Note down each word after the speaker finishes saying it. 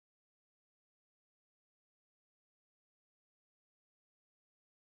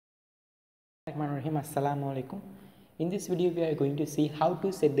Assalamu alaikum. In this video we are going to see how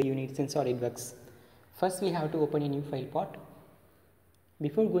to set the units in Solidworks. First we have to open a new file path.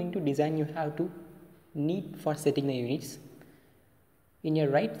 Before going to design you have to need for setting the units. In your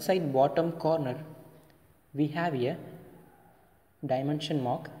right side bottom corner we have a dimension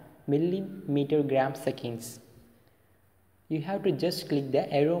mark millimeter gram seconds. You have to just click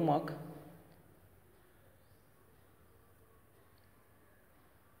the arrow mark .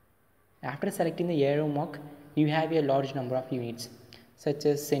 After selecting the arrow mark, you have a large number of units such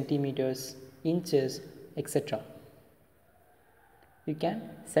as centimeters, inches, etc. You can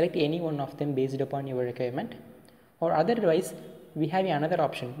select any one of them based upon your requirement, or otherwise we have another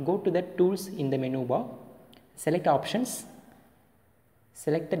option. Go to the tools in the menu bar, select options,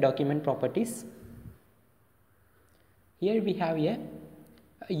 select the document properties. Here we have a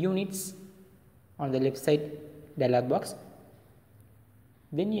units on the left side dialog box.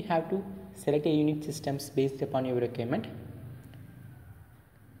 Then you have to select a unit systems based upon your requirement.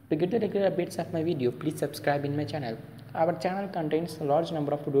 To get the regular updates of my video, please subscribe in my channel. Our channel contains a large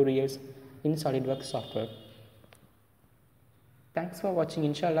number of tutorials in SolidWorks software. Thanks for watching.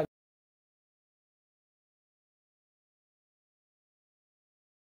 Inshallah.